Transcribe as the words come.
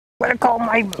I'm gonna call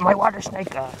my water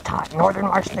snake northern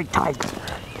water snake Tiger.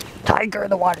 Tiger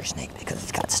the water snake because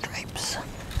it's got stripes.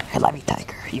 I love you,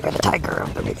 Tiger. You are the tiger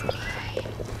of the river.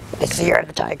 This is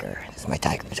the tiger. This is my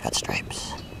tiger. It's got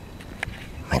stripes.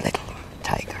 My little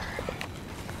tiger.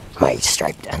 My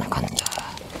striped anaconda.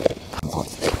 I'm going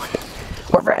to this one.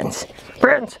 We're friends.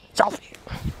 Friends. Selfie.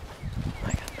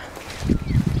 My God.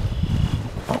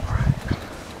 Alright.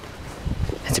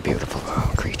 It's a beautiful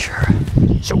creature.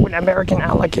 So an American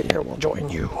alligator will join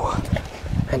you.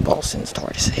 And Bolson's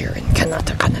tortoise here in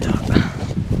Kanata, Canada.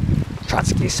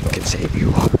 Trotskyism can save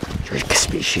you. Your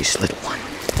species, little one.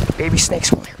 Baby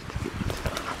snakes will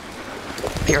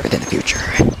hear it in the future.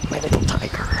 My little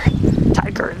tiger.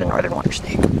 Tiger, the northern water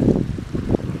snake. I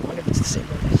wonder if it's the same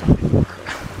one I saw before.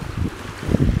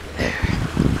 There.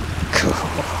 Cool.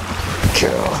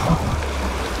 Cool.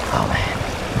 Oh man.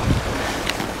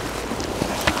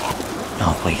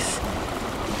 No, please.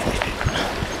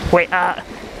 Wait,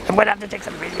 I'm gonna have to take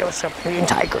some videos of me and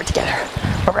Tiger together.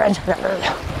 Friends.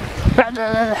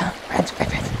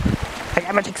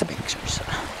 I'm gonna take some